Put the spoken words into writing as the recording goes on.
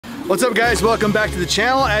What's up guys, welcome back to the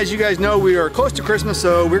channel. As you guys know, we are close to Christmas,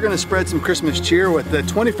 so we're gonna spread some Christmas cheer with the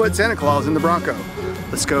 20-foot Santa Claus in the Bronco.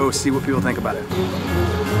 Let's go see what people think about it.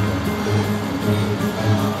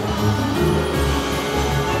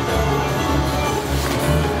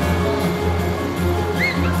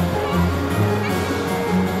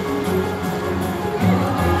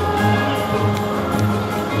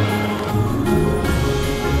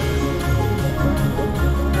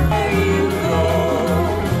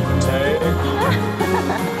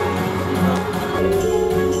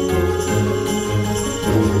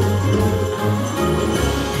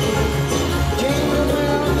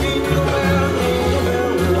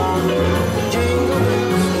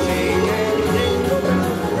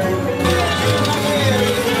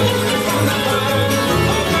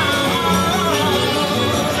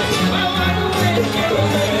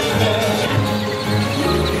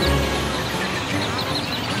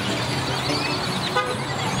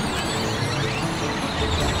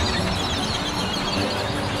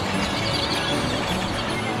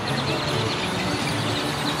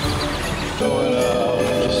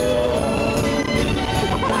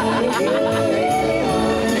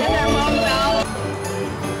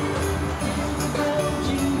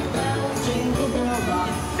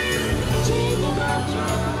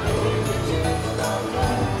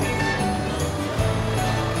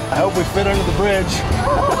 I hope we fit under the bridge.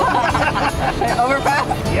 Overpass?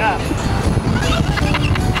 Yeah.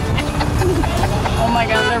 Oh my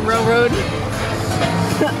god, the railroad.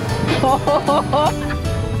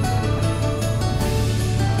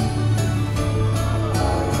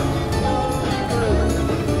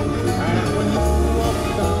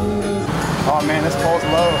 Oh man, this pole's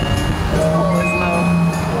low. This pole is low.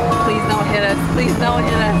 Please don't hit us. Please don't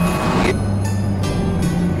hit us.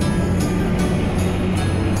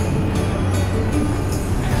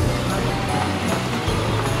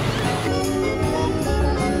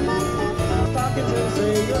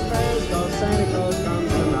 Santa Claus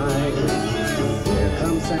comes tonight. Here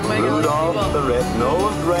comes Santa Oh Rudolph the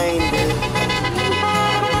red-nosed reindeer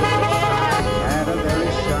had a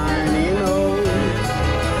very shiny nose,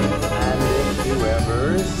 and if you ever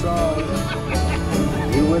saw it,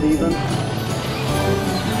 you would even.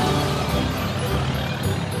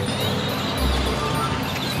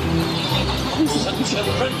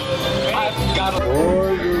 Children, I've got a Poor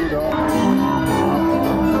Rudolph.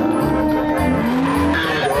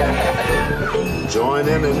 Join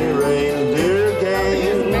in any reindeer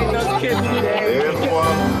game. If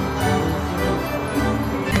one.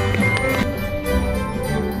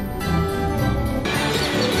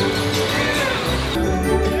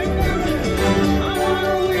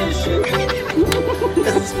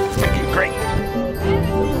 This is freaking great.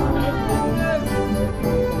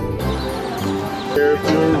 If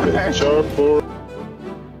you're rich or poor.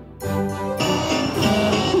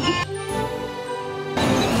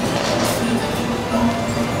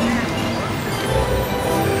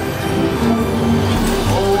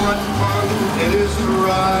 It is to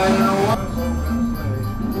ride in a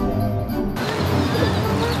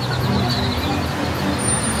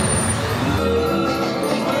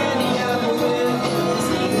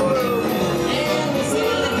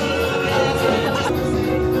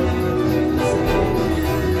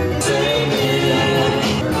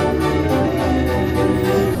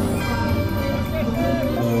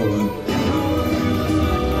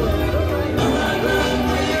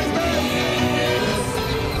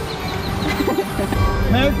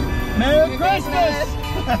Merry Christmas!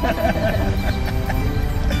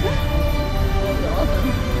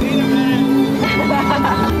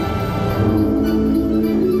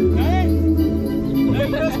 Merry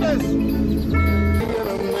Christmas!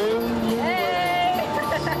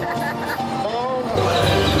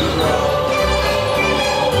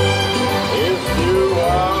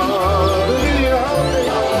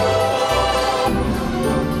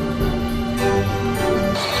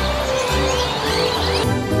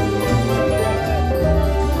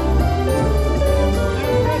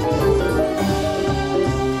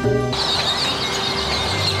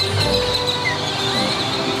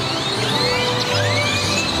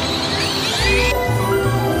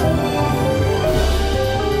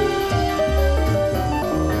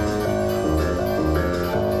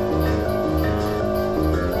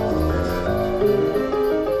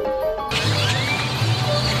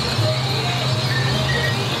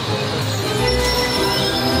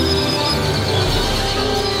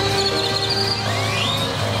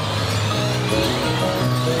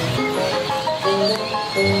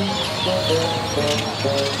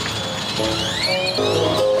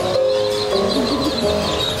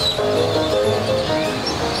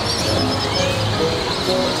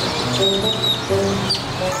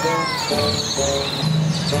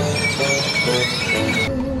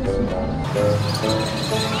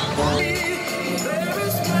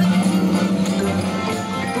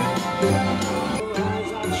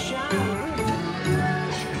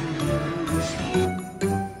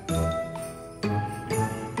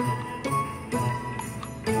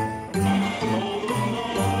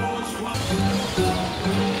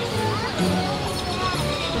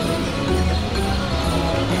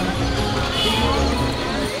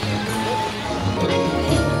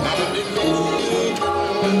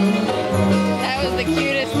 That was the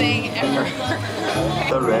cutest thing ever.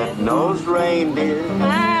 The red-nosed reindeer.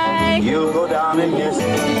 Hi. You'll go down in history.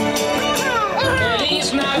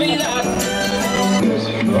 Feliz Navidad. This is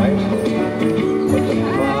frightful, but the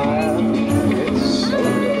fire, it's so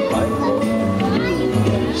delightful.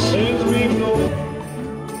 Since we know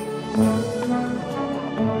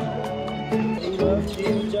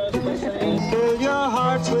Fill your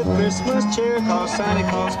hearts with Christmas cheer, 'cause Santa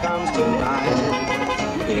Claus comes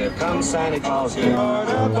tonight. Here comes Santa Claus, here or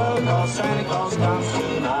above, 'cause Santa Claus comes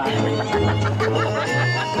tonight.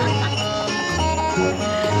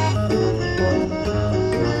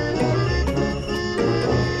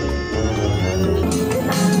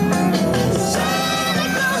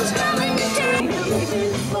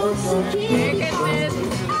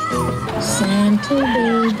 Santa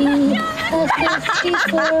baby, a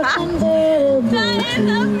 54 convertible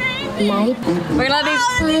light. We're gonna do.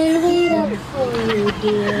 I'll wait up for you,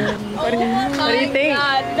 dear. What do you think?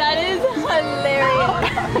 God, that is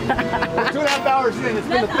hilarious. 2.5 hours in, it's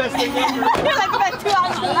been the best thing ever.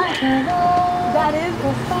 That is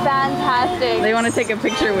fantastic. They want to take a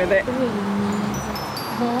picture with it.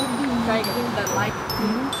 Try to get that light.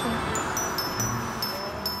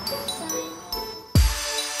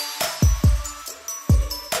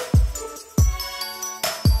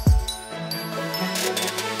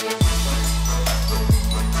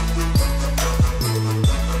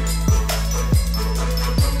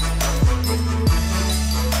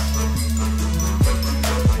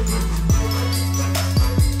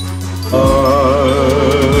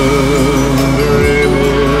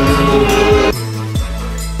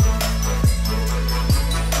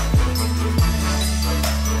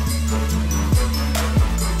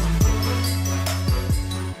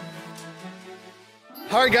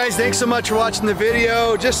 Alright guys, thanks so much for watching the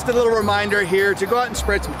video. Just a little reminder here to go out and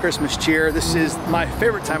spread some Christmas cheer. This is my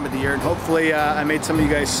favorite time of the year, and hopefully I made some of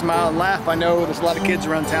you guys smile and laugh. I know there's a lot of kids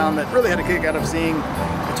around town that really had a kick out of seeing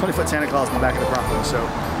a 20-foot Santa Claus in the back of the Bronco. So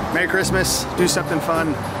Merry Christmas, do something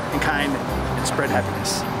fun and kind, and spread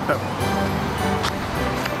happiness. Oh.